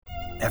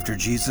After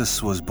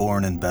Jesus was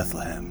born in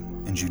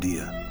Bethlehem in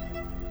Judea,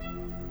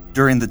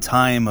 during the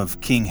time of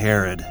King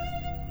Herod,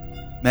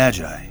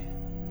 Magi,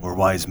 or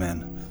wise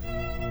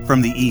men,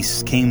 from the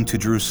east came to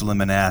Jerusalem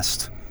and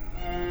asked,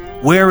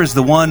 "Where is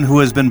the one who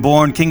has been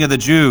born King of the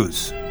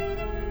Jews?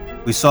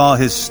 We saw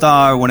his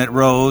star when it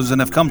rose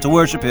and have come to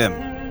worship him."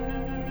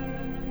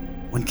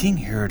 When King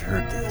Herod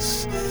heard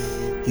this,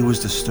 he was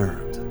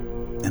disturbed,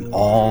 and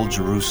all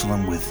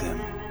Jerusalem with him.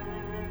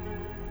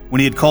 When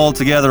he had called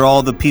together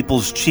all the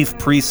people's chief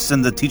priests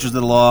and the teachers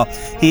of the law,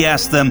 he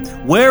asked them,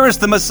 "Where is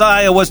the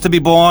Messiah was to be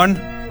born?"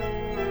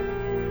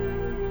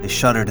 They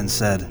shuddered and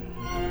said,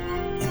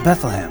 "In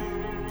Bethlehem,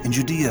 in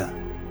Judea.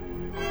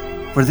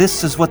 For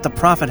this is what the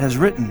prophet has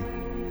written.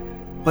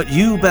 But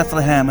you,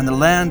 Bethlehem, in the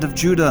land of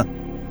Judah,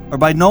 are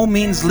by no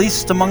means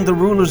least among the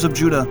rulers of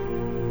Judah.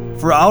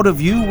 For out of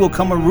you will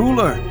come a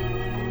ruler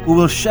who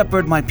will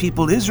shepherd my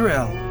people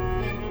Israel."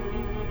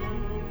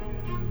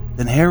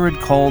 Then Herod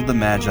called the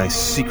Magi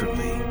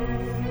secretly,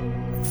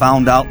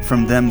 found out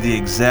from them the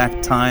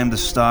exact time the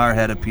star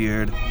had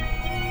appeared.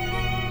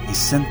 He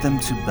sent them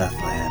to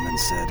Bethlehem and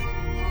said,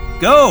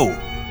 "Go,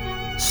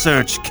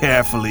 search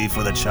carefully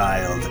for the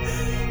child.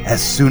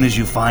 As soon as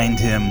you find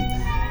him,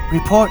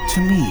 report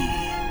to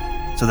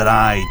me, so that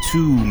I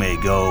too may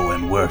go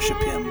and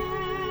worship him."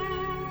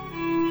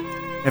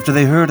 After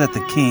they heard that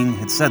the king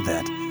had said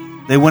that,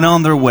 they went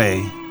on their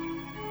way.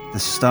 The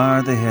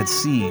star they had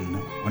seen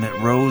when it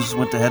rose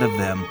went ahead of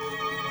them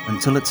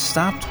until it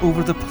stopped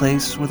over the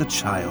place where the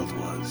child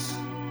was.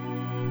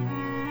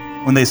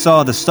 When they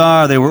saw the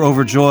star, they were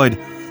overjoyed.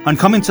 On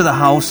coming to the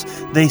house,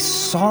 they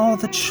saw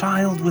the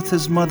child with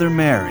his mother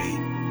Mary.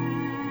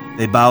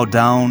 They bowed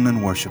down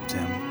and worshipped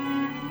him.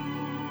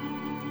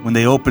 When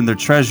they opened their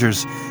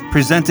treasures,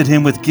 presented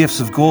him with gifts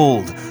of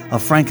gold,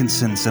 of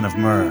frankincense, and of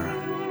myrrh.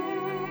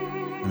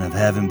 And of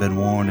having been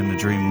warned in a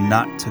dream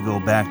not to go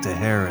back to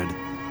Herod,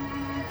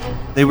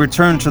 they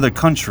returned to their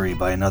country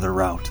by another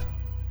route.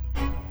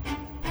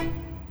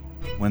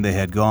 When they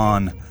had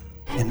gone,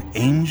 an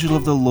angel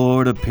of the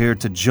Lord appeared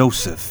to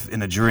Joseph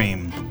in a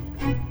dream.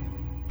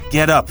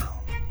 "Get up,"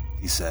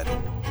 he said.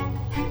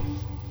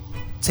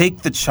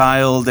 "Take the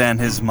child and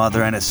his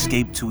mother and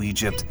escape to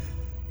Egypt.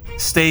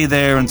 Stay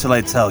there until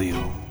I tell you,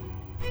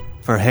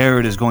 for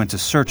Herod is going to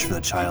search for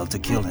the child to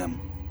kill him."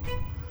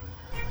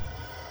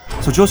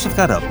 So Joseph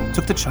got up,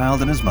 took the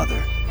child and his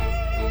mother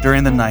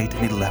during the night,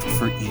 and he left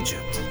for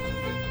Egypt,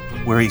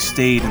 where he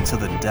stayed until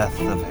the death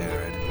of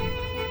Herod.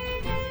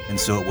 And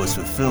so it was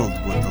fulfilled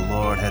what the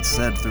Lord had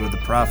said through the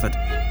prophet,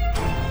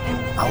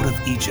 "Out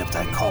of Egypt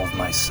I called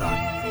my son."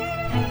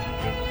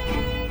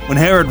 When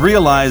Herod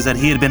realized that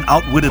he had been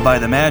outwitted by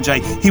the Magi,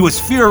 he was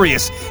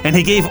furious, and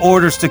he gave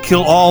orders to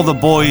kill all the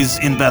boys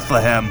in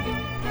Bethlehem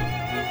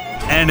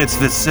and its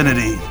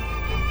vicinity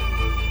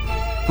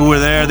who were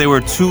there. They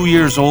were 2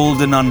 years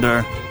old and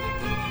under,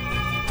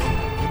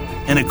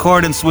 in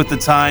accordance with the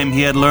time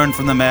he had learned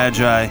from the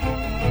Magi.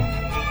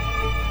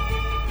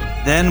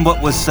 Then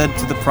what was said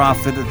to the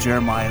prophet of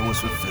Jeremiah was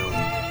fulfilled.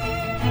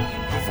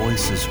 A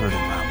voice is heard in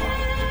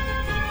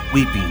Ramah,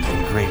 weeping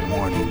in great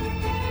mourning.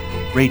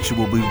 Rachel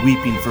will be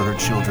weeping for her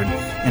children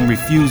and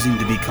refusing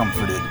to be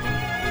comforted,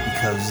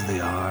 because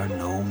they are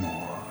no more.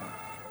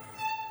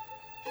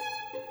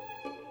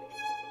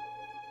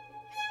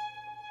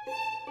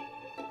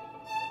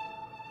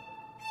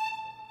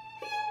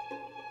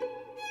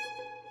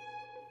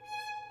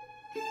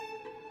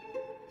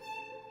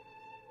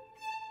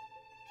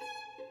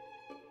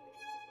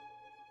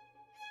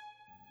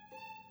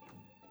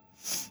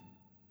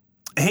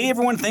 Hey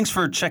everyone, thanks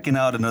for checking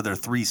out another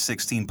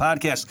 316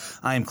 podcast.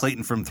 I am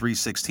Clayton from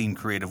 316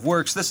 Creative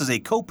Works. This is a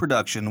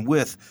co-production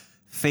with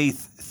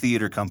Faith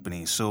Theater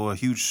Company. So a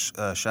huge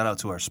shout out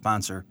to our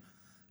sponsor,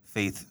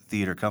 Faith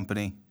Theater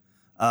Company.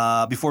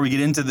 Before we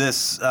get into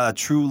this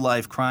true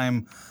life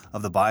crime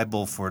of the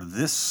Bible for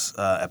this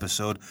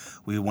episode,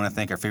 we want to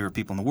thank our favorite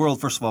people in the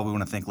world. First of all, we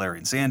want to thank Larry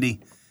and Sandy.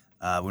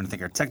 We want to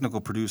thank our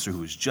technical producer,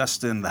 who is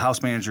Justin, the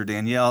house manager,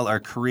 Danielle, our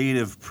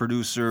creative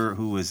producer,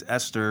 who is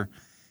Esther.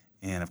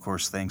 And, of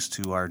course, thanks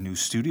to our new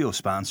studio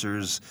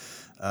sponsors,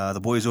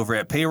 the boys over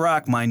at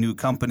Payrock, my new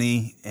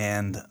company,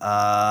 and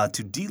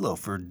to D-Lo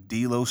for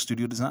D-Lo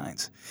Studio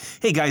Designs.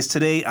 Hey, guys,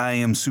 today I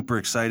am super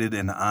excited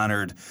and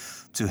honored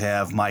to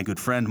have my good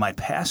friend, my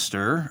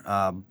pastor,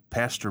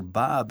 Pastor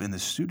Bob, in the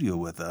studio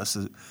with us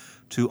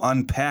to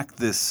unpack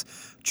this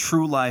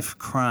true life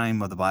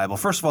crime of the Bible.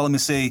 First of all, let me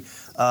say,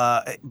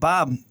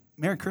 Bob,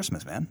 Merry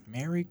Christmas, man.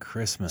 Merry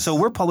Christmas. So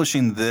we're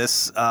publishing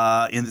this,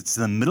 it's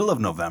the middle of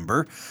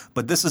November,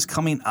 but this is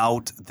coming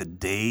out the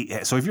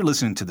day. So if you're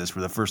listening to this for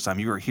the first time,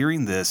 you are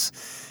hearing this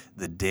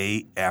the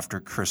day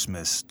after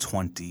Christmas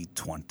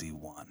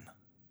 2021.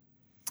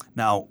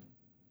 Now,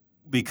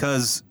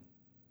 because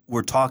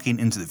we're talking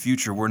into the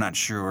future, we're not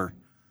sure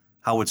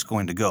how it's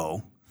going to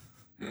go.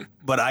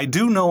 But I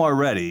do know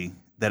already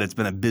that it's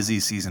been a busy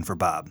season for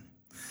Bob.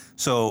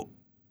 So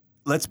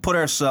let's put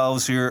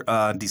ourselves here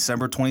on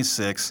December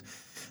 26th.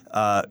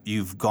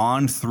 You've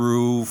gone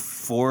through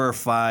 4 or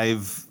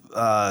 5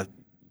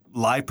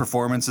 live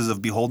performances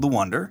of Behold the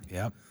Wonder.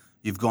 Yep.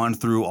 You've gone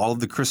through all of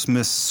the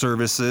Christmas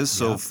services,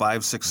 so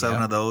 5, 6,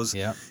 7 of those,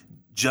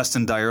 just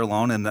in Dyer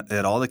alone and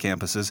at all the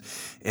campuses.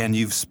 And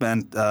you've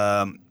spent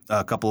a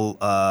couple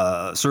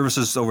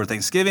services over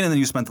Thanksgiving, and then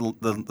you spent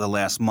the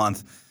last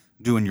month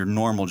doing your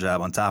normal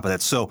job on top of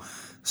that. So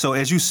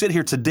as you sit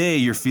here today,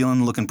 you're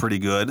looking pretty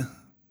good.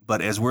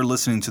 But as we're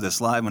listening to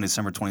this live on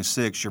December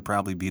 26th, you're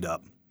probably beat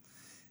up.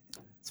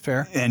 It's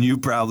fair. And you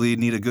probably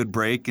need a good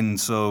break, and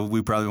so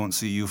we probably won't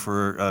see you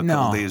for a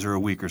couple days or a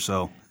week or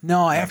so.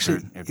 No,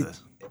 after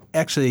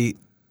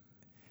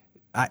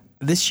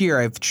this year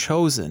I've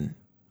chosen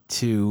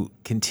to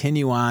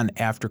continue on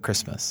after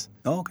Christmas.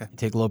 Oh, okay.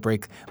 Take a little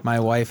break. My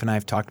wife and I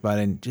have talked about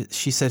it, and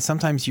she said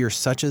sometimes you're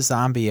such a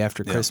zombie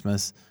after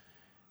Christmas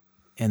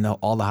and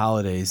all the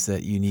holidays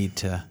that you need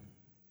to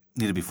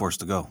be forced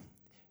to go.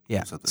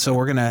 Yeah. So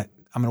I'm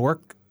gonna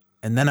work,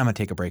 and then I'm gonna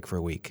take a break for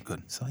a week.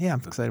 Good. So yeah, I'm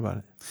excited about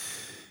it.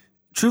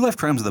 True Life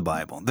Crimes of the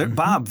Bible.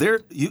 Bob,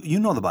 you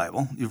know the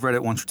Bible. You've read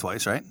it once or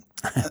twice, right?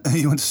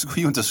 you went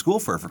to school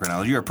for crying out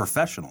loud. You're a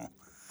professional.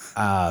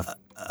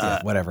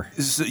 Whatever.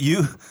 So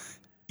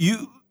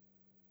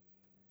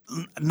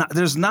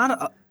there's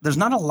not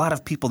a lot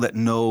of people that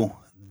know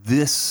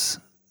this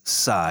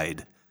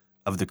side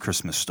of the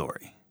Christmas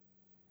story.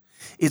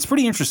 It's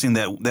pretty interesting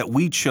that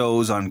we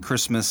chose on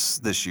Christmas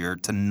this year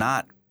to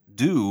not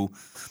do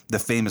the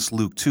famous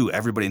Luke 2.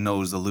 Everybody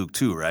knows the Luke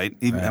 2, right?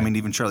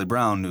 Even Charlie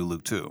Brown knew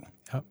Luke 2.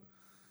 Yep.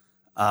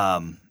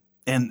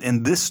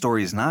 And this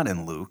story is not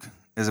in Luke.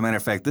 As a matter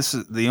of fact, this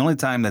is the only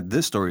time that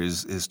this story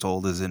is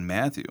told is in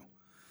Matthew.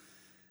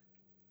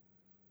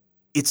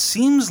 It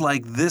seems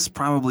like this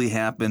probably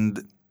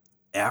happened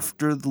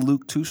after the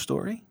Luke 2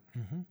 story.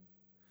 Mm-hmm.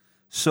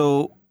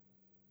 So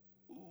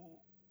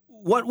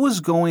what was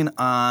going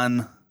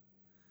on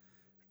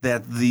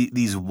that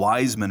these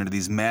wise men or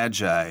these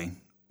magi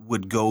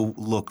would go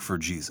look for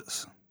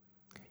Jesus?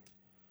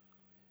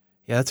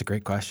 Yeah, that's a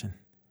great question.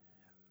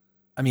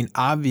 I mean,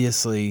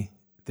 obviously,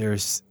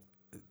 there's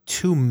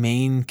two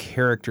main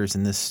characters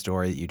in this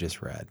story that you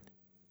just read.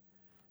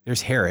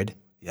 There's Herod.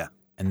 Yeah.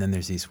 And then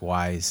there's these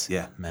wise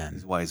men.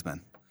 These wise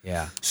men.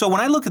 Yeah. So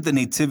when I look at the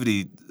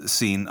nativity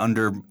scene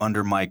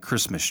under my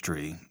Christmas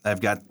tree,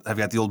 I've got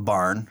the old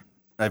barn.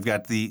 I've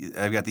got the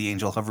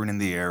angel hovering in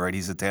the air, right?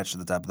 He's attached to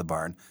the top of the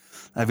barn.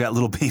 I've got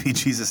little baby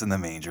Jesus in the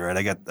manger, right?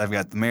 I've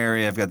got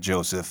Mary, I've got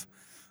Joseph.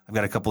 I've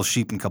got a couple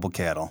sheep and a couple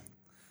cattle.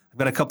 I've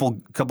got a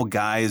couple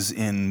guys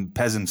in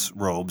peasants'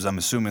 robes. I'm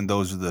assuming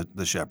those are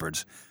the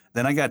shepherds.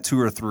 Then I got 2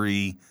 or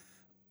 3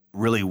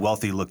 really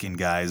wealthy-looking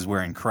guys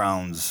wearing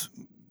crowns,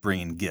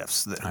 bringing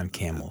gifts on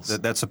camels.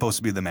 That's supposed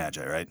to be the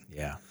Magi, right?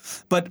 Yeah.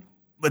 But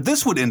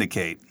this would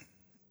indicate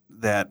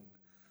that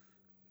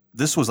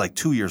this was like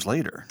 2 years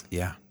later.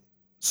 Yeah.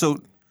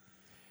 So.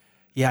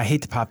 Yeah, I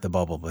hate to pop the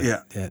bubble, but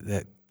yeah.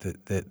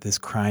 This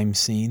crime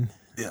scene.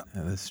 Yeah.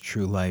 This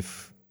true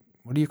life.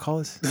 What do you call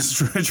this? This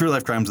is True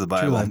Life Crimes of the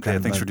Bible.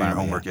 Thanks for doing your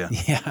homework.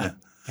 Yeah.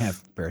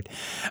 Bird.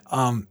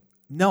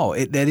 No,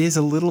 that is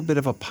a little bit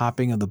of a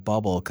popping of the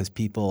bubble because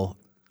people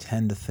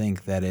tend to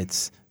think that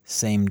it's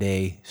same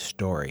day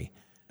story.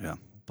 Yeah.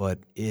 But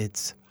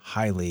it's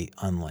highly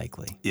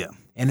unlikely. Yeah.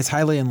 And it's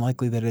highly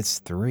unlikely that it's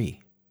 3.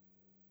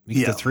 We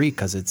get Yeah. to 3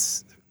 because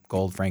it's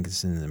gold,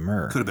 frankincense, and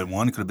myrrh. Could have been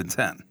 1, could have been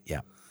 10.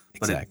 Yeah.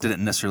 But Exactly. it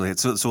didn't necessarily.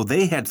 So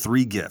they had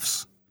 3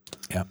 gifts.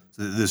 Yep.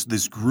 So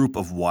this group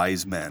of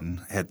wise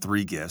men had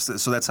 3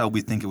 gifts. So that's how we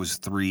think it was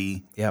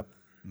 3 Yep.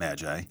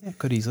 magi. Yeah,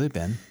 could easily have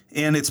been.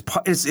 And it's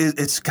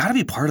got to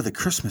be part of the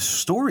Christmas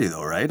story,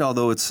 though, right?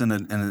 Although it's in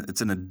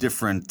a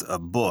different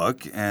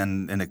book,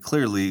 and it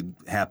clearly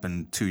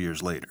happened 2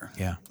 years later.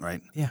 Yeah.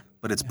 Right. Yeah.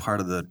 But it's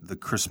part of the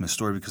Christmas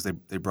story because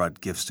they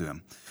brought gifts to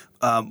him.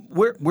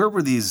 Where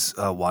were these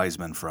wise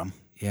men from?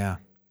 Yeah.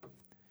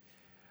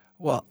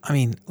 Well, I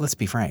mean, let's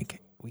be frank.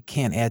 We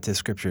can't add to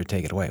Scripture to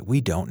take it away. We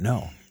don't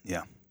know.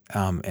 Yeah.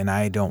 And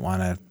I don't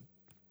want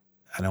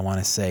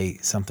to say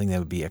something that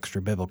would be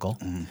extra biblical.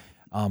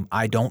 Mm-hmm.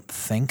 I don't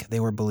think they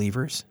were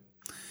believers.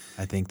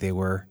 I think they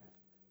were.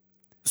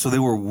 So they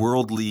were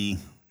worldly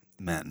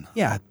men.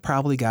 Yeah,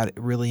 probably got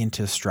really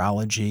into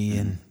astrology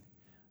and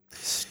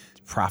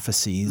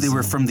prophecies. They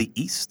were from the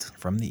east.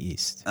 From the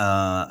east.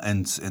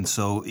 And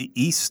so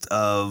east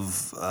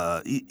of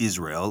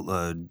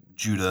Israel,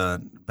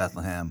 Judah,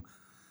 Bethlehem,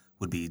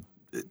 would be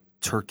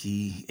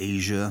Turkey,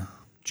 Asia,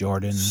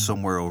 Jordan,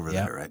 somewhere over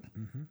Yep. there, right?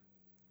 Mm-hmm.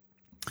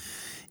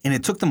 And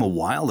it took them a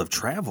while of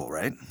travel,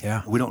 right?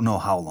 Yeah. We don't know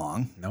how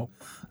long. Nope.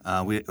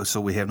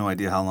 We have no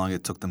idea how long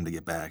it took them to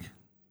get back.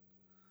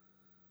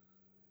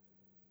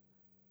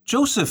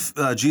 Joseph,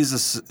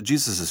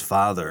 Jesus's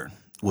father,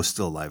 was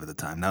still alive at the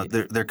time. Now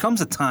there comes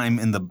a time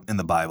in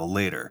the Bible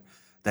later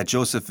that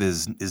Joseph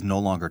is no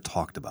longer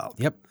talked about.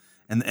 Yep.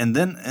 And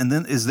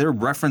then is there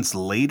reference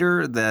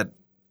later that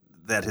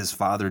his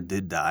father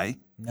did die?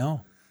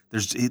 No. They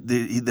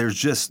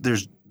just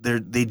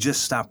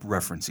stopped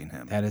referencing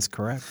him. That is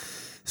correct.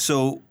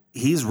 So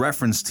he's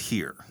referenced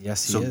here.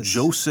 Yes, he so is.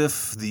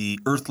 Joseph, the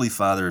earthly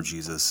father of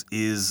Jesus,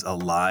 is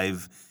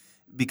alive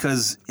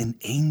because an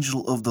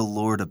angel of the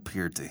Lord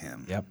appeared to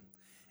him. Yep.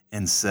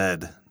 and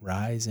said,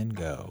 Rise and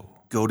go.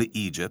 go to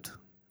Egypt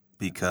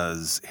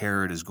because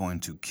Herod is going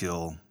to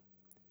kill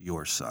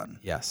your son.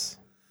 Yes.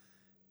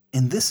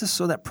 And this is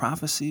so that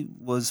prophecy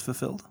was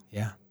fulfilled?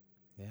 Yeah.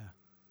 Yeah.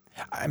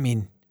 I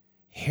mean,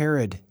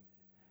 Herod,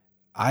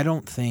 I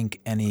don't think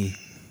any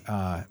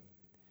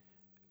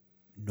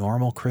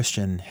normal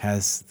Christian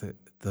has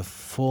the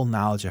full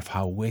knowledge of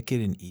how wicked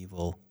and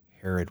evil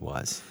Herod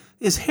was.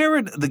 Is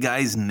Herod the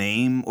guy's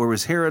name, or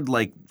was Herod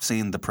like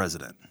saying the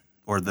president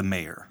or the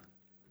mayor?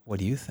 What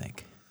do you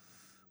think?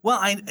 Well,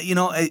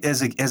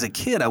 as a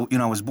kid, I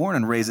was born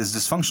and raised as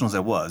dysfunctional as I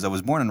was. I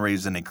was born and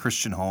raised in a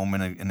Christian home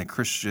in a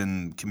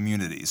Christian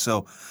community.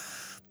 So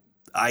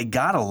I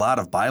got a lot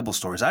of Bible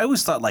stories. I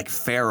always thought like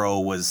Pharaoh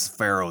was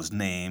Pharaoh's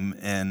name,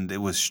 and it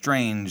was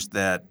strange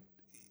that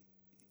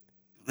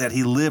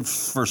he lived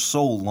for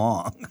so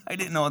long. I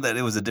didn't know that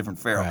it was a different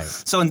Pharaoh. Right.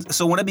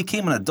 So when I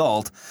became an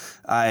adult,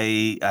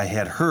 I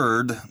had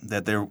heard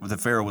that the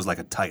Pharaoh was like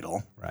a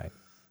title. Right.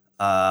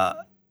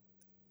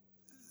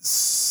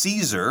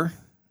 Caesar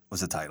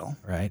was a title.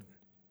 Right.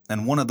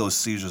 And one of those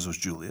Caesars was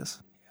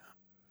Julius. Yeah.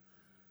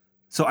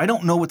 So I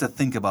don't know what to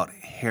think about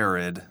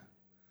Herod,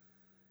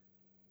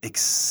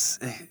 because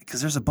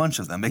there's a bunch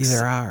of them.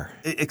 There are.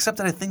 Except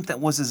that I think that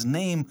was his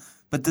name.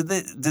 But did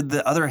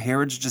the other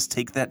Herods just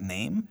take that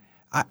name?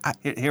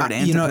 Herod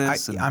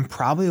Antipas? I'm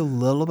probably a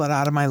little bit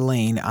out of my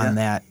lane on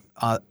that.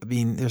 I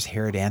mean, there's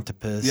Herod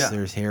Antipas. Yeah.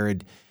 There's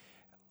Herod.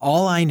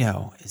 All I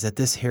know is that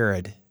this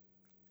Herod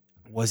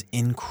was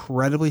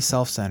incredibly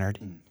self-centered.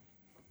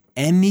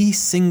 Any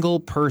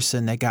single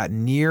person that got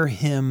near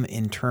him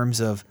in terms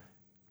of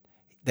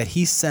that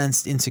he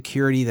sensed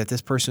insecurity that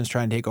this person was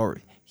trying to take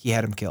over, he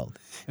had him killed.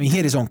 I mean, he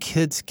had his own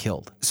kids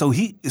killed. So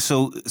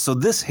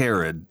this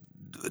Herod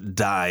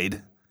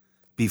died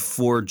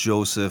before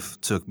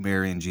Joseph took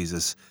Mary and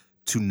Jesus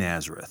to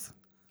Nazareth.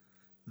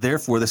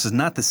 Therefore, this is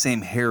not the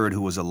same Herod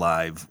who was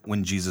alive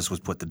when Jesus was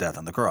put to death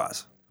on the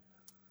cross.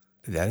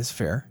 That is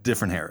fair.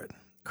 Different Herod.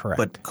 Correct.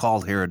 But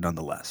called Herod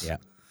nonetheless. Yeah.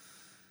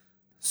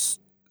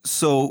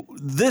 So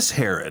this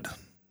Herod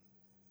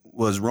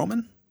was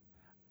Roman?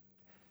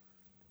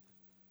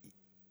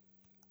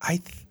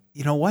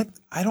 You know what?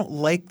 I don't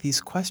like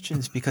these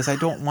questions because I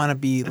don't want to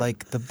be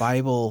like the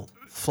Bible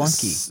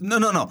flunky.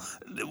 No.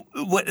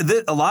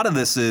 A lot of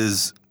this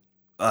is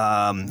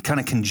kind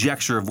of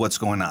conjecture of what's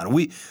going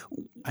on.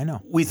 I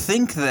know. We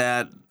think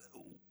that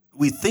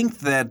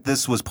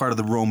this was part of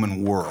the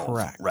Roman world.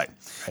 Correct. Right.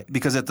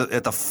 Because at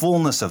the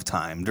fullness of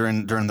time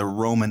during the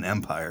Roman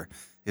Empire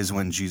is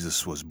when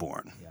Jesus was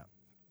born. Yeah.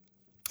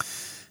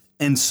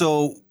 And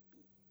so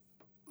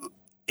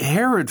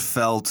Herod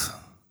felt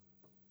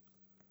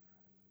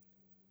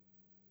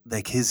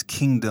like his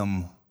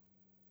kingdom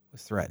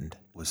Was threatened.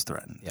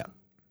 Yeah.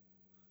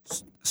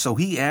 So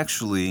he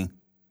actually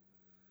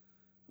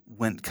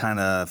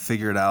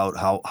figured out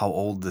how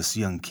old this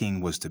young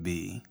king was to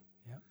be,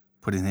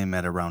 putting him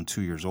at around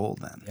 2 years old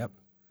then. Yep.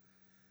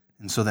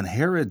 And so then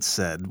Herod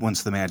said,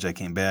 once the Magi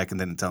came back and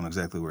didn't tell him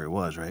exactly where he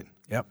was, right?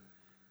 Yep.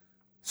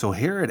 So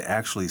Herod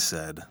actually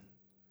said,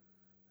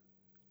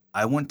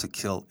 I want to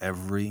kill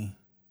every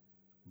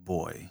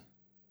boy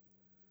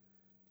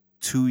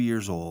 2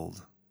 years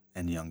old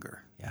and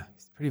younger. Yeah.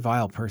 He's a pretty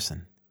vile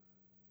person.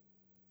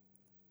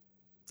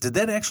 Did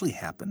that actually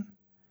happen?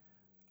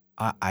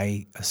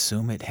 I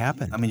assume it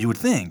happened. I mean, you would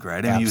think,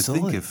 right? I mean,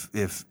 Absolutely. you would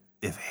think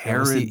if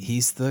Herod,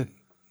 he's the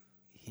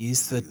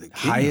king,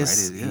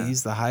 highest. right? Yeah.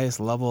 He's the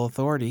highest level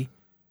authority.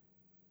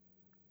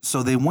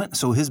 So they went.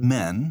 So his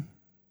men,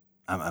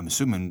 I'm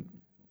assuming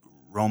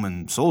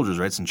Roman soldiers,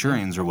 right,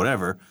 centurions or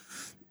whatever,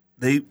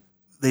 they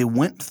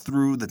went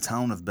through the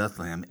town of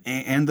Bethlehem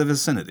and the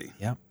vicinity.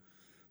 Yep.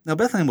 Now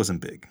Bethlehem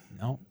wasn't big,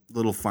 No.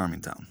 little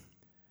farming town,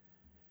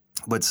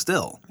 but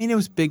still. I mean, it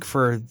was big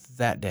for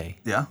that day.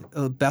 Yeah.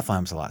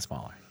 Bethlehem's a lot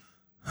smaller.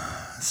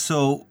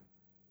 So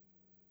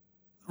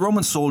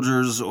Roman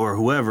soldiers or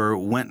whoever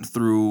went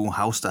through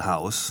house to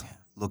house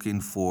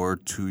looking for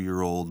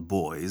 2-year-old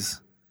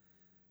boys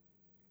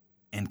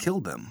and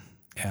killed them.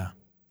 Yeah.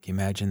 Can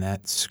you imagine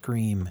that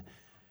scream?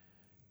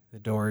 The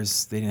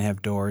doors, they didn't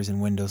have doors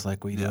and windows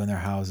like we do in their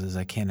houses.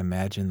 I can't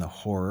imagine the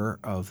horror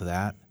of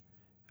that.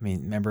 I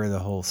mean, remember the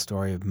whole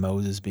story of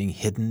Moses being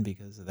hidden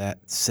because of that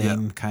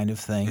same kind of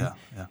thing? Yeah.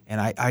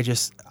 And I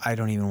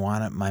don't even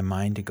want my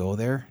mind to go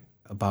there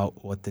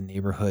about what the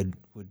neighborhood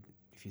would,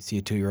 if you see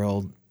a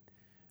 2-year-old,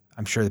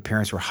 I'm sure the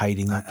parents were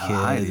hiding their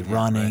kid,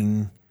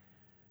 running.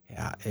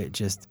 Right.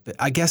 Yeah, but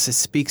I guess it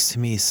speaks to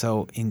me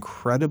so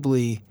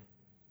incredibly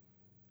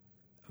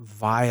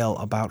vile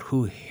about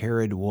who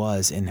Herod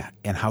was and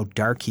how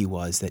dark he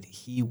was, that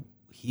he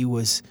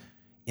was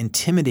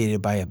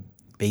intimidated by a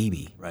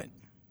baby. Right.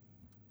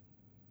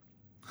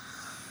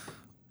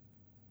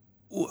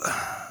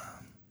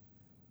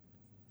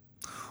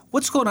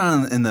 What's going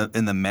on in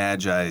the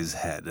Magi's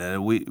head?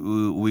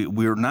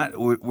 We're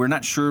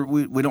not sure.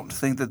 We don't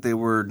think that they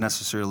were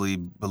necessarily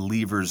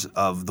believers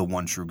of the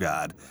one true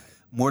God.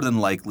 More than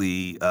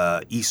likely,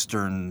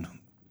 Eastern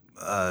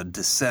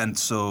descent,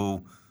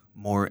 so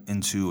more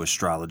into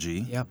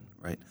astrology. Yep.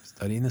 right?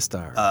 Studying the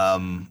stars.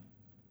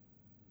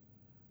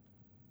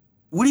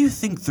 What do you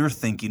think they're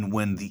thinking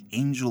when the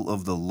angel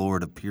of the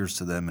Lord appears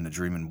to them in a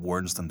dream and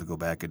warns them to go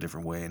back a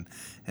different way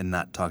and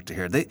not talk to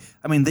Herod?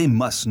 They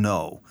must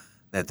know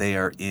that they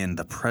are in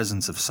the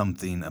presence of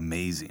something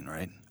amazing,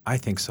 right? I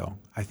think so.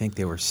 I think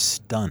they were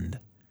stunned.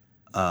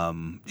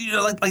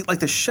 Like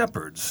the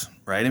shepherds,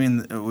 right? I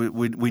mean,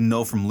 we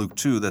know from Luke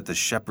 2 that the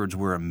shepherds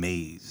were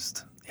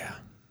amazed, Yeah.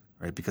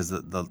 right? Because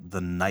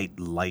the night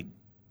light,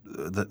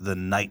 the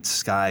night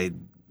sky,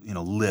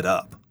 lit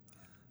up.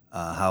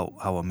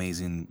 How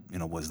amazing,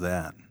 was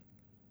that?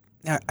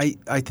 Yeah,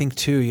 I think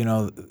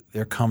too,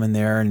 they're coming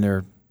there and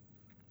they're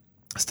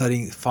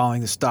studying,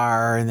 following the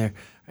star, and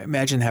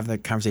imagine having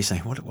that conversation,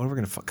 like, what are we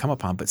going to come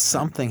upon? But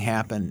something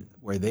happened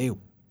where they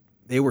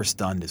were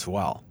stunned as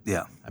well.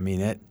 Yeah. I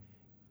mean,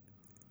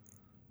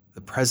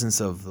 the presence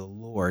of the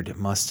Lord there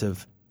must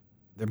have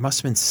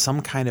been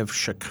some kind of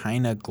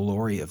Shekinah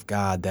glory of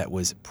God that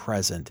was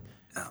present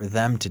for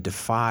them to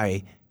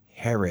defy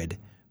Herod,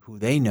 who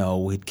they know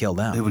would kill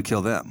them. It would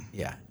kill them.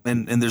 Yeah.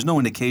 And there's no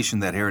indication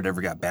that Herod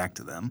ever got back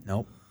to them.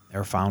 Nope.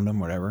 Never found them,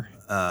 whatever.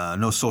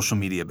 No social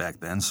media back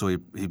then, so he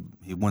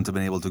wouldn't have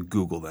been able to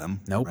Google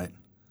them. Nope. Right?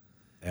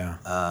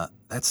 Yeah.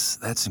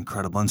 That's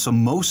incredible. And so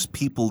most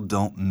people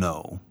don't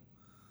know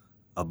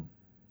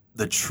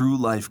the true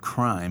life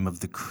crime of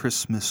the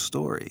Christmas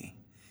story.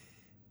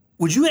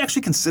 Would you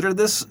actually consider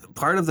this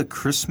part of the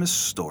Christmas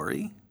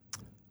story?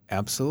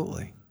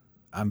 Absolutely.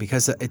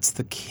 Because it's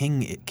the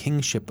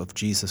kingship of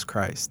Jesus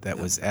Christ that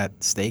was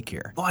at stake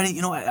here. Well, I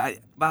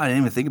didn't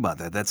even think about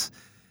that. That's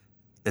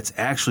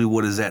actually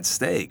what is at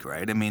stake,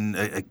 right? I mean,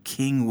 a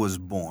king was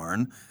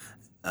born,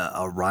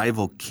 a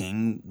rival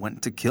king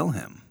went to kill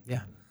him.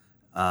 Yeah.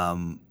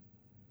 And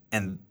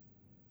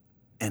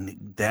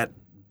that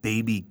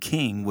baby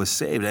king was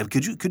saved.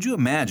 Could you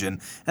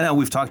imagine? And I know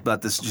we've talked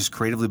about this just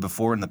creatively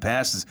before in the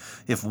past. Is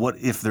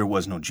if there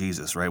was no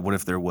Jesus, right? What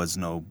if there was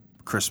no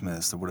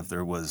Christmas? Or what if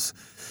there was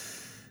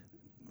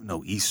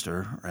no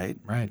Easter, right?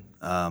 Right.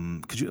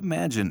 Could you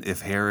imagine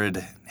if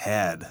Herod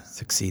had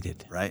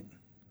Succeeded. right?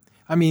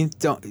 I mean,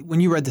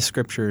 when you read the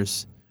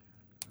scriptures,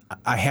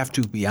 I have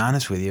to be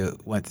honest with you,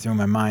 what went through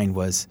my mind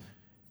was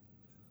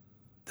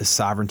the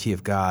sovereignty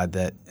of God,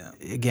 that,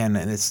 again,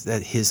 and it's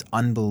that his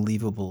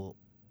unbelievable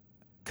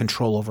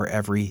control over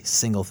every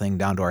single thing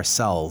down to our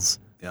cells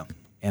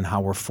and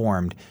how we're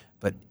formed.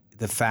 But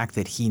the fact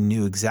that he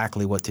knew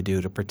exactly what to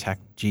do to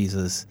protect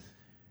Jesus,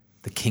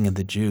 the King of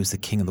the Jews, the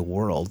King of the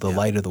world, the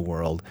light of the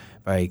world,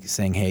 by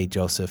saying, "Hey,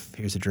 Joseph,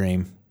 here's a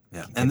dream."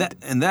 Yeah, and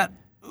that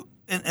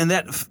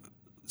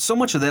so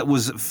much of that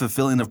was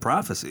fulfilling of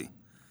prophecy.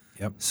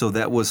 Yep. So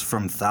that was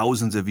from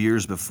thousands of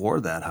years before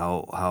that.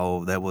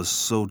 How that was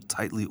so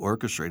tightly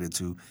orchestrated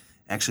to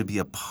actually be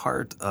a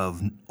part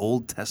of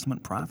Old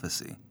Testament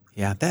prophecy.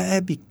 Yeah,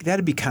 that'd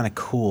be kind of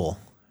cool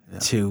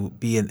to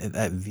be in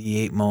that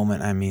V8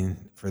 moment. I mean,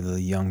 for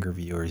the younger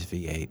viewers,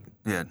 V8.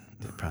 Yeah.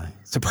 Probably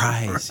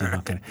surprise,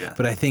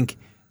 But I think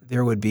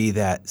there would be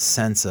that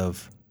sense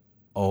of,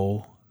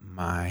 oh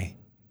my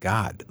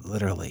God,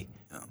 literally,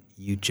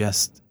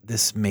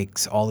 this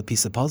makes all the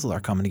pieces of the puzzle are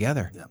coming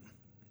together. Yeah.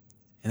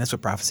 And that's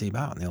what prophecy is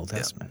about in the Old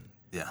Testament.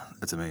 Yeah,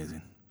 that's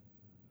amazing.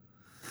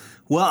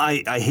 Well,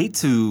 I hate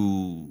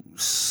to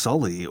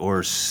sully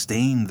or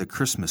stain the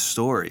Christmas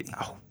story,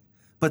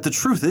 but the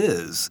truth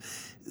is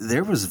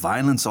there was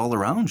violence all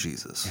around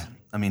Jesus. Yeah.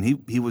 I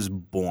mean, he was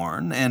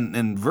born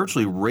and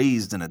virtually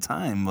raised in a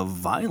time of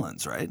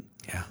violence, right?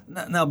 Yeah.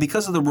 Now,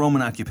 because of the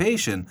Roman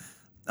occupation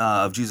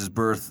of Jesus'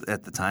 birth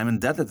at the time and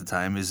death at the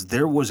time,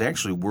 there was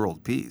actually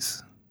world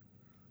peace.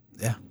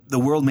 Yeah. The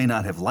world may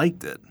not have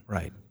liked it.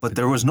 Right. But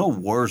there was no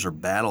wars or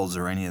battles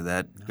or any of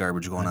that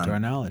garbage going on to our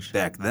knowledge.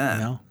 back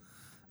then.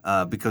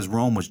 No. Because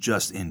Rome was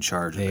just in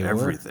charge of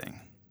everything.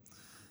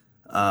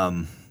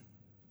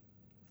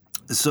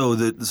 So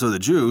the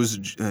Jews,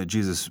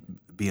 Jesus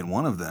being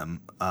one of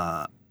them,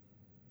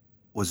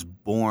 was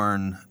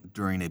born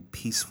during a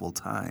peaceful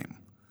time,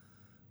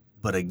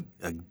 but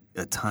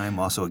a time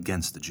also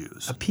against the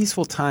Jews. A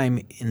peaceful time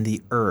in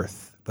the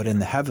earth, but in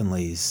the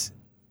heavenlies,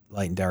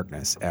 light and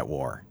darkness at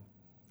war.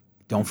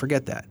 Don't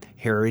forget that.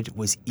 Herod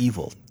was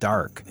evil,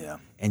 dark,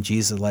 and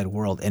Jesus is the light of the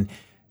world. And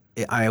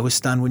I was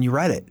stunned when you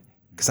read it,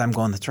 because I'm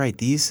going, that's right.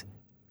 These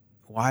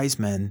wise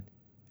men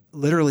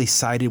literally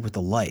sided with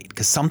the light,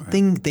 because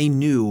something they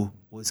knew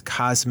was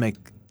cosmic,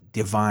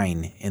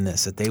 divine in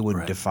this that they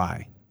would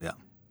defy. Yeah.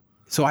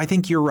 So I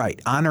think you're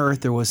right. On earth,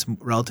 there was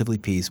relatively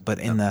peace, but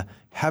in the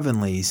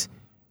heavenlies,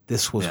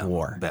 this was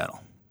war. Battle.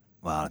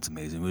 Wow, that's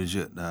amazing.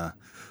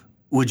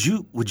 Would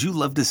you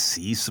love to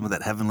see some of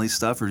that heavenly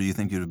stuff, or do you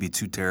think it would be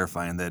too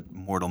terrifying that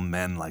mortal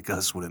men like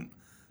us wouldn't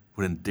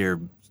dare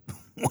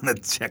want to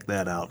check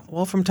that out?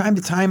 Well, from time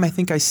to time, I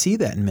think I see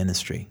that in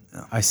ministry.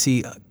 Yeah. I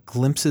see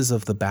glimpses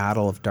of the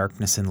battle of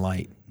darkness and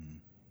light,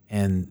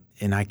 and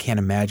I can't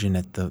imagine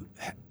at the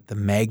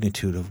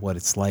magnitude of what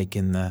it's like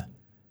in the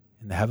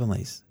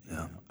heavenlies.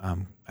 Yeah.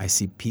 I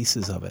see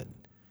pieces of it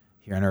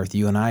here on earth.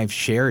 You and I have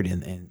shared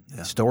in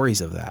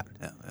stories of that,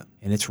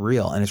 and it's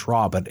real and it's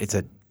raw, but it's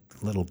a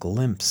little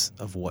glimpse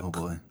of what. Oh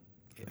boy.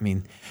 I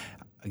mean,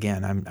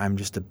 again, I'm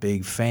just a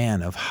big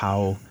fan of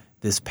how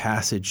this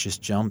passage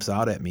just jumps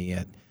out at me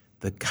at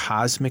the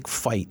cosmic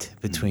fight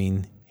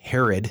between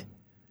Herod,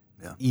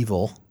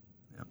 evil,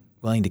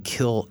 willing to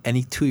kill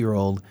any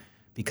 2-year-old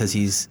because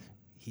he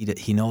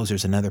knows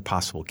there's another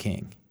possible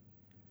king.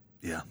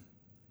 Yeah.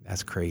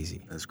 That's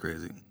crazy. That's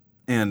crazy.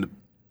 And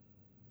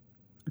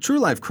true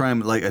life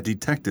crime, like a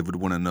detective would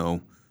want to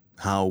know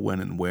how, when,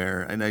 and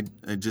where. And I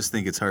just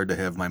think it's hard to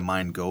have my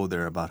mind go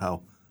there about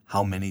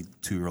how many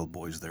 2-year-old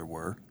boys there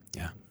were.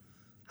 Yeah.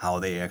 How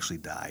they actually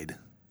died.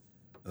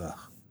 Ugh.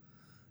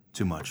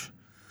 Too much.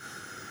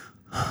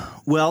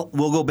 Well,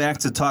 we'll go back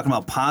to talking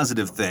about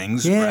positive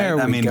things. Yeah, right?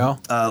 there we go.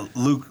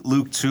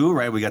 Luke 2,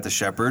 right? We got the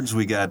shepherds,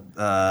 we got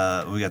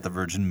the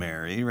Virgin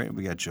Mary, right?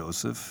 We got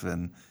Joseph,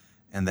 and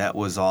that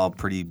was all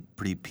pretty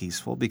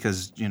peaceful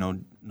because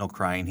no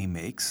crying he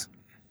makes.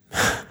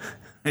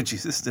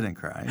 Jesus didn't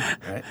cry,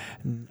 right?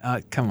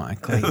 Come on,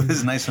 Clayton. It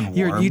was nice and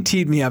warm. You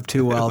teed me up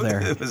too well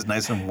there. It was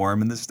nice and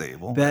warm in the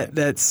stable.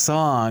 That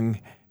song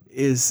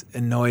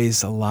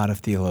annoys a lot of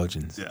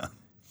theologians. Yeah.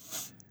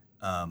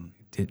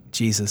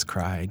 Jesus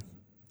cried.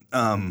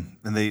 And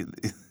they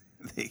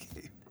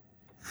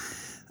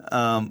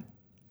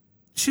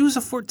she was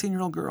a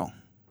 14-year-old girl.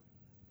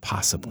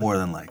 Possibly. More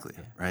than likely,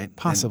 right?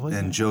 Possibly.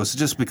 And Joseph,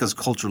 just because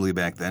culturally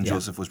back then,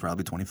 Joseph was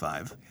probably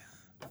 25.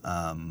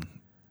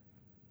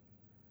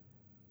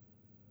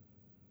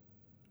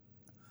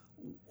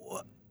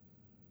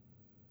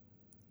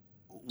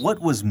 What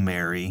was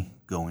Mary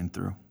going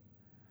through?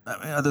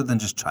 I mean, other than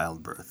just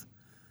childbirth.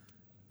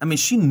 I mean,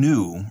 she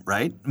knew,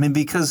 right? I mean,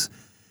 because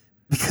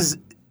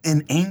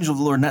an angel of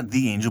the Lord, not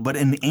the angel, but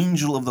an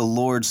angel of the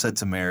Lord said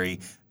to Mary,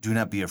 "Do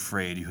not be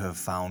afraid. You have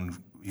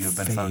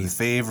been found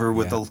favor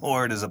with the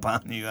Lord is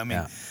upon you." I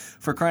mean,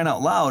 for crying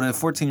out loud, a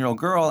 14-year-old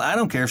girl, I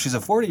don't care if she's a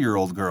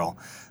 40-year-old girl.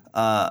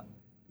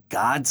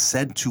 God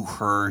said to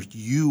her,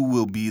 "You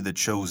will be the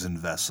chosen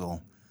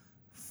vessel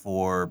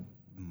for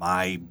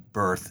my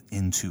birth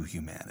into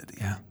humanity."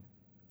 Yeah.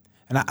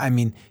 And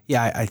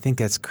I think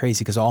that's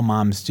crazy because all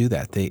moms do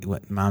that.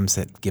 Moms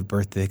that give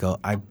birth, they go,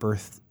 "I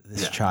birthed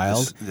this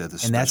child,"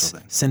 and that's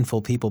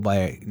sinful people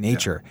by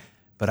nature. Yeah.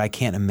 But I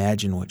can't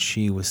imagine what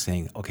she was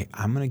saying. Okay,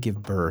 I'm going to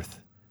give birth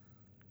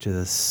to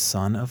the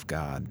Son of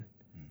God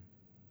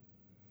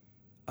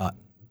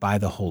by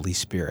the Holy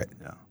Spirit.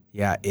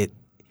 Yeah.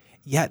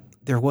 Yet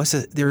there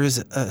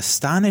is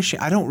astonishing.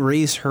 I don't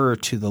raise her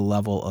to the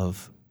level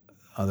of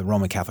the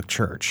Roman Catholic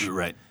Church,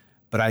 right?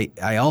 But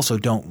I also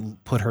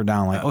don't put her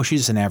down like, oh, she's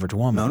just an average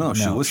woman. No,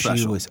 she was special.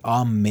 She was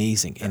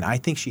amazing, and I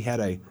think she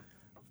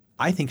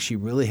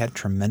really had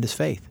tremendous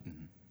faith.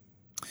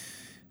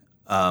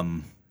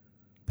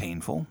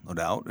 Painful, no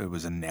doubt. It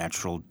was a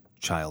natural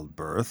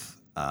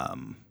childbirth.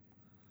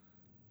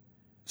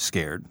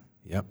 Scared.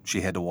 Yep.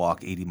 She had to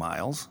walk 80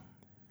 miles,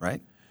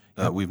 right?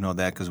 Yep. We've known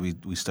that because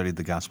we studied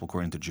the Gospel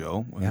according to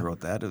Joe when we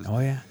wrote that.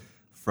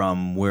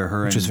 From where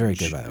her which is very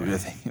good, by the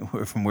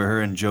way. From where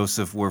her and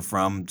Joseph were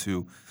from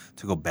to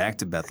go back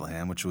to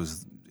Bethlehem, which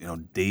was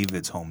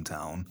David's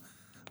hometown,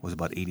 was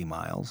about 80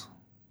 miles,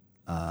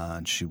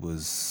 and she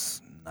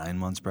was 9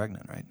 months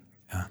pregnant, right?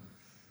 Yeah.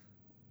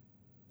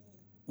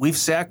 We've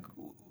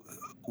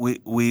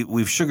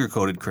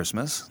sugar-coated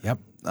Christmas. Yep.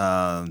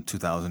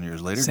 2,000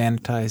 years later,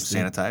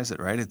 sanitize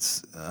it, right?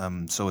 It's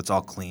so it's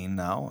all clean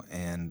now,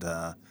 and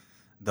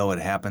though it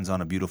happens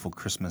on a beautiful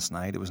Christmas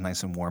night, it was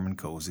nice and warm and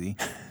cozy.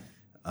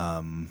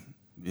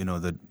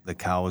 The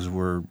cows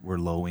were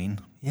lowing.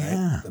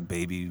 Yeah. Right? The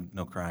baby,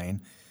 no crying.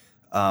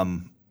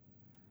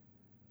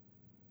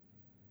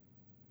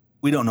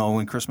 We don't know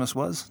when Christmas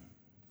was.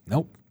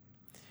 Nope.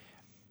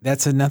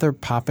 That's another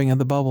popping of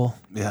the bubble.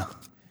 Yeah.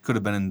 Could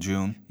have been in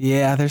June.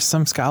 Yeah, there's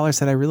some scholars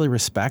that I really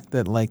respect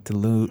that like to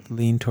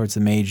lean towards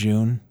the May,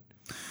 June.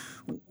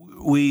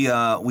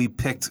 We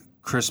picked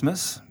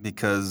Christmas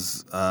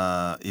because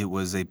it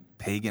was a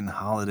pagan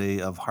holiday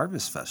of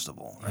harvest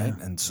festival, right?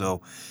 Yeah. And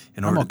so,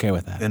 I'm okay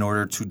with that. In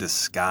order to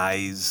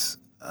disguise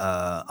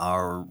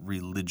our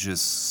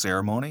religious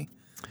ceremony,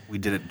 we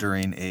did it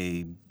during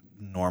a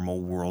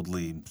normal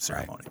worldly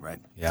ceremony, right?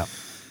 Yeah.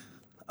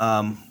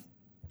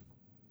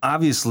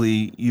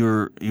 Obviously,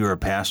 you're a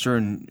pastor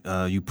and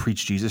you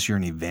preach Jesus. You're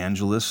an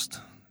evangelist.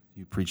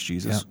 You preach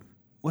Jesus. Yep.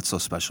 What's so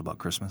special about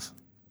Christmas?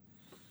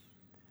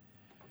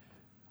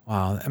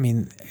 Wow, I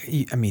mean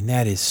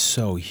that is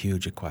so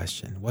huge a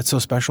question. What's so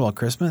special about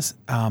Christmas?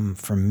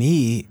 For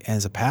me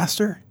as a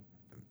pastor,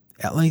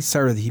 let me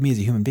start with me as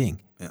a human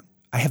being. Yeah.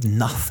 I have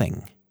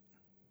nothing.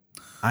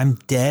 I'm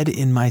dead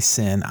in my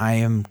sin. I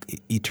am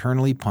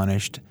eternally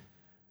punished.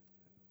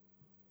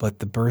 But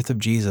the birth of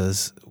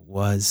Jesus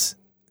was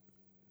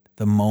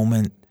the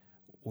moment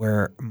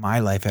where my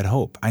life had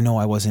hope. I know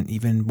I wasn't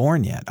even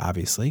born yet,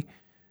 obviously,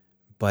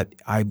 but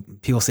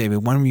people say,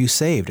 "When were you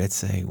saved?" I'd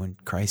say, "When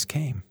Christ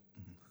came."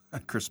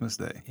 Christmas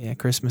Day. Yeah,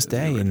 Christmas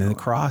Day and the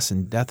cross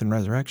and death and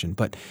resurrection.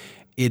 But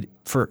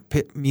for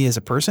me as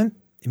a person,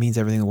 it means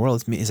everything in the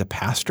world. Me as a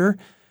pastor,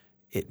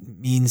 it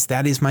means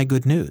that is my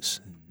good news,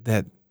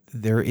 that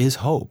there is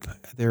hope.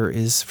 There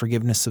is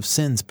forgiveness of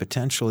sins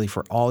potentially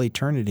for all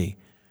eternity.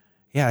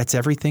 Yeah, it's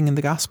everything in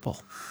the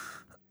gospel.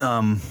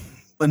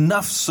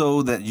 Enough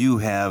so that you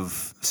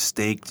have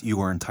staked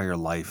your entire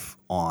life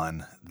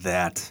on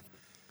that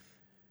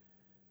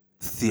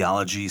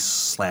theology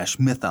 /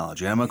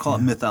 mythology. I'm going to call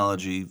it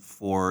mythology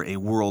for a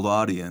world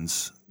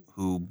audience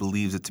who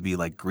believes it to be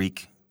like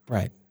Greek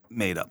Right.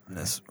 made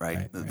upness,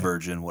 right? The right.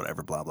 virgin,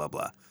 whatever, blah, blah,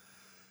 blah.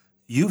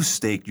 You've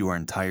staked your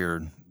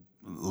entire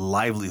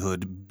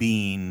livelihood,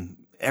 being,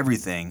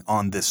 everything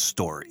on this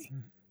story.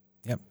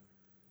 Yep.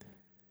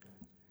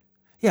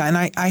 Yeah, and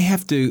I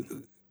have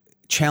to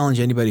challenge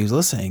anybody who's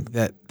listening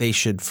that they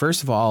should,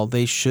 first of all,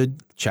 they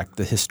should check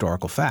the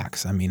historical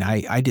facts. I mean,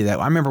 I did that.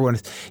 I remember when,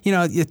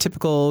 you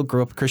typical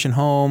grew up a Christian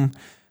home,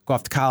 go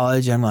off to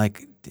college. I'm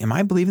like, am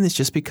I believing this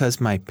just because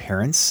my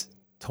parents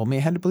told me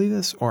I had to believe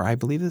this or I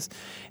believe this?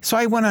 So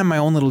I went on my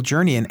own little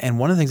journey. And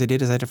one of the things I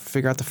did is I had to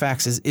figure out the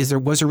facts.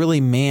 Was there really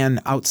a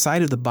man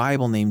outside of the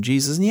Bible named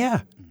Jesus? And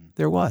yeah,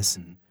 there was.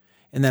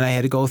 And then I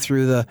had to go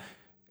through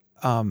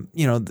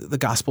the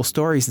gospel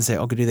stories and say,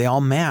 okay, do they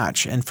all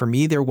match? And for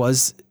me, there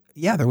was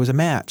a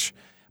match.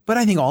 But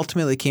I think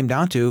ultimately it came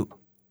down to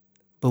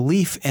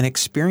belief and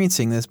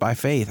experiencing this by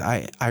faith.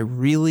 I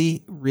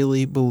really,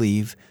 really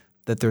believe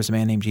that there's a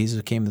man named Jesus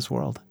who came to this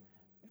world,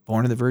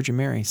 born of the Virgin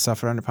Mary,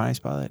 suffered under Pontius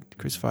Pilate,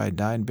 crucified,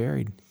 died, and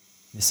buried,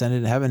 ascended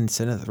into heaven,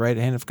 sitting at the right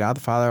hand of God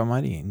the Father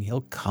Almighty, and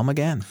he'll come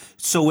again.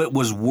 So it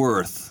was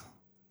worth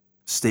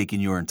staking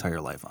your entire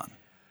life on.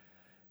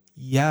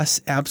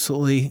 Yes,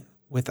 absolutely.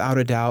 Without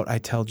a doubt, I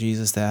tell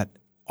Jesus that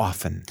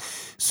often.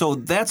 So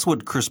that's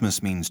what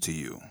Christmas means to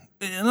you.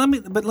 And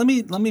let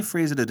me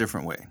phrase it a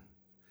different way.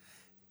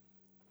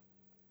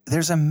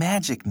 There's a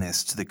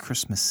magicness to the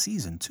Christmas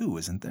season too,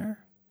 isn't there?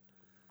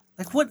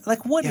 Like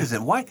what is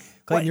it? Why?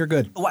 Clayton, you're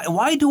good.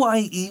 Why do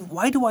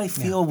I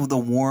feel the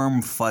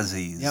warm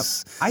fuzzies? Yep.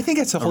 I think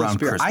it's a Holy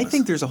Spirit. Christmas? I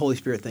think there's a Holy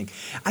Spirit thing.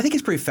 I think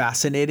it's pretty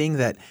fascinating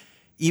that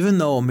even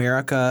though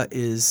America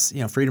is,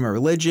 freedom of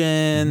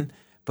religion,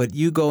 but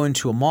you go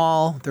into a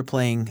mall, they're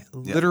playing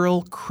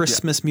literal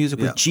Christmas music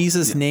with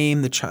Jesus'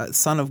 name, the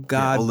Son of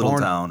God, O Little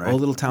Town, right? O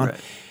Little Town.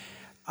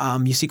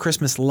 Right. You see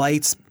Christmas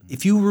lights.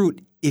 If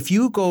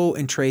you go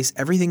and trace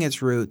everything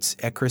its roots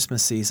at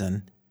Christmas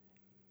season,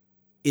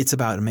 it's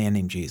about a man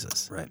named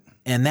Jesus. Right.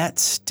 And I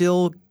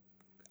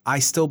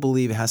still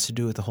believe it has to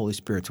do with the Holy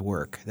Spirit's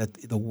work, that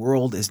the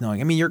world is knowing.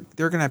 I mean,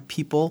 they're going to have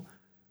people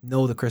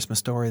know the Christmas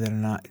story that are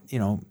not,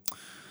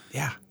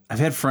 I've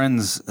had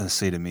friends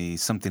say to me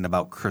something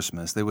about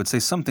Christmas. They would say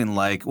something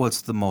like, well,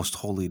 it's the most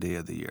holy day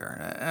of the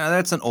year.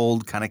 That's an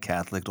old kind of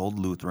Catholic, old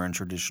Lutheran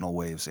traditional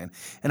way of saying.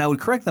 And I would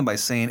correct them by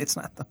saying it's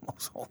not the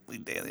most holy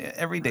day.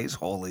 Every day's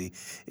holy.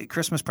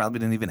 Christmas probably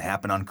didn't even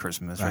happen on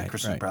Christmas. Right?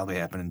 Christmas probably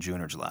happened in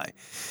June or July.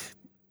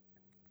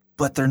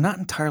 But they're not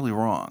entirely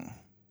wrong.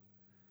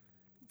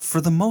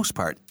 For the most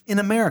part, in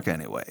America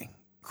anyway,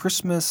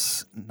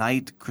 Christmas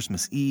night,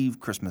 Christmas Eve,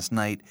 Christmas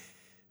night,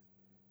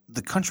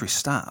 the country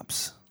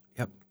stops.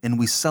 Yep. And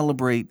we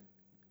celebrate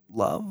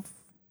love,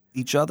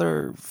 each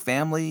other,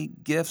 family,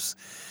 gifts,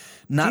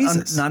 not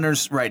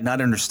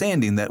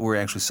understanding that we're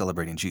actually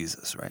celebrating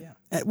Jesus, right?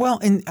 Yeah. Well,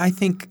 and I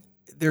think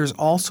there's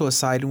also a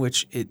side in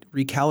which it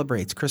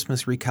recalibrates.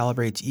 Christmas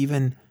recalibrates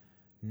even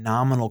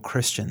nominal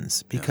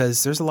Christians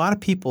because there's a lot of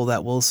people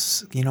that will,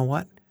 you know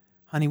what,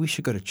 honey, we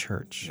should go to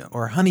church. Yeah.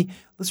 Or, honey,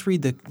 let's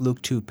read the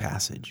Luke 2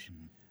 passage.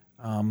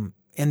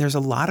 And there's a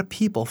lot of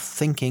people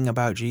thinking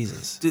about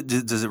Jesus.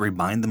 Does it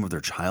remind them of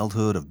their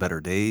childhood, of better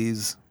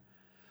days?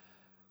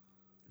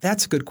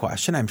 That's a good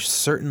question. I'm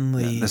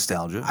certainly...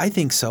 nostalgia? I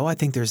think so. I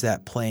think there's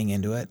that playing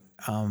into it.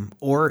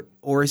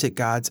 Or is it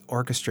God's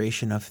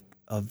orchestration of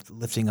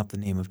lifting up the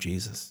name of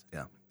Jesus?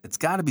 Yeah. It's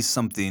got to be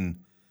something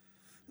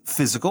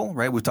physical,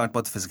 right? We've talked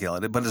about the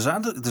physicality, but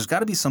there's got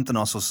to be something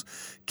also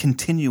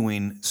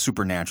continuing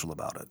supernatural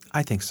about it.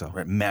 I think so.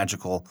 Right?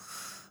 Magical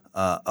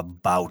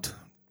about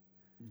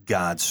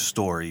God's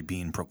story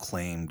being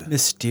proclaimed.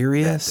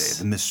 Mysterious. That day,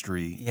 the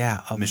mystery.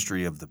 Yeah.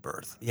 Mystery of the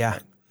birth. Yeah.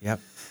 Right? Yep.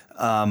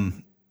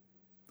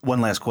 One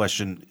last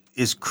question.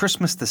 Is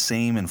Christmas the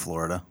same in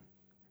Florida?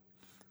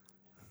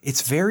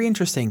 It's very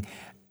interesting.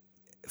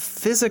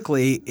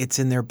 Physically, it's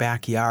in their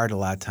backyard a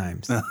lot of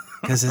times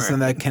because it's in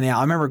the canal.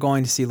 I remember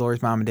going to see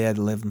Lori's mom and dad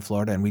who lived in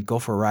Florida, and we'd go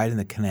for a ride in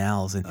the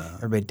canals, and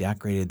everybody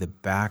decorated the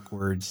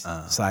backwards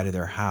side of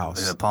their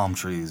house. Yeah, palm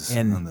trees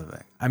on the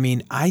back. I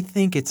mean, I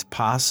think it's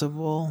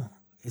possible.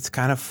 It's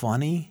kind of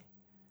funny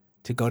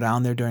to go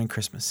down there during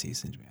Christmas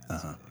season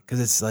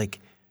because it's like,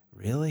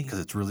 really? Because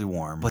it's really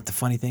warm. But the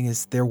funny thing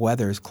is their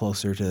weather is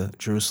closer to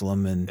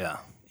Jerusalem and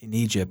in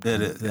Egypt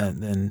than a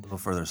little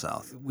further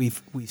south.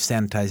 We've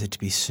sanitized it to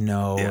be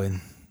snow,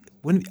 and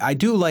I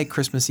do like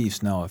Christmas Eve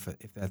snow if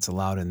that's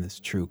allowed in this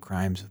True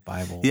Crimes of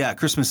Bible. Yeah,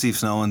 Christmas Eve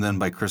snow, and then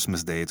by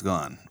Christmas Day it's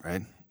gone,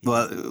 right?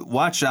 Well,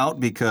 watch out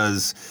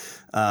because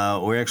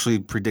we're actually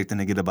predicting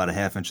to get about a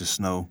half inch of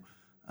snow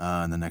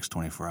in the next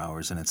 24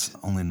 hours, and it's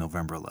only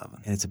November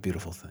 11th. And it's a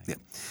beautiful thing. Yeah.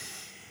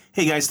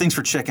 Hey guys, thanks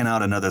for checking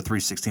out another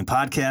 316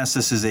 podcast.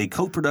 This is a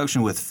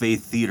co-production with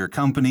Faith Theater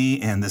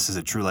Company, and this is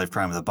a True Life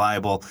Crime of the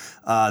Bible.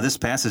 This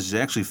passage is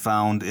actually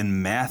found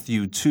in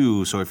Matthew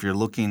 2, so if you're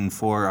looking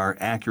for our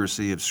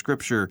accuracy of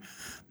Scripture,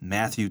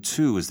 Matthew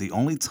 2 is the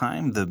only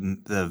time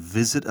the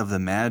visit of the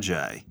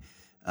Magi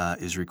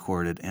is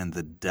recorded and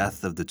the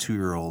death of the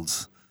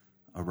 2-year-olds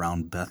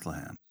around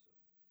Bethlehem.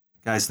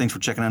 Guys, thanks for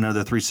checking out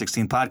another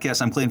 316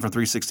 podcast. I'm Clayton from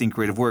 316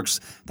 Creative Works.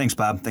 Thanks,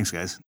 Bob. Thanks, guys.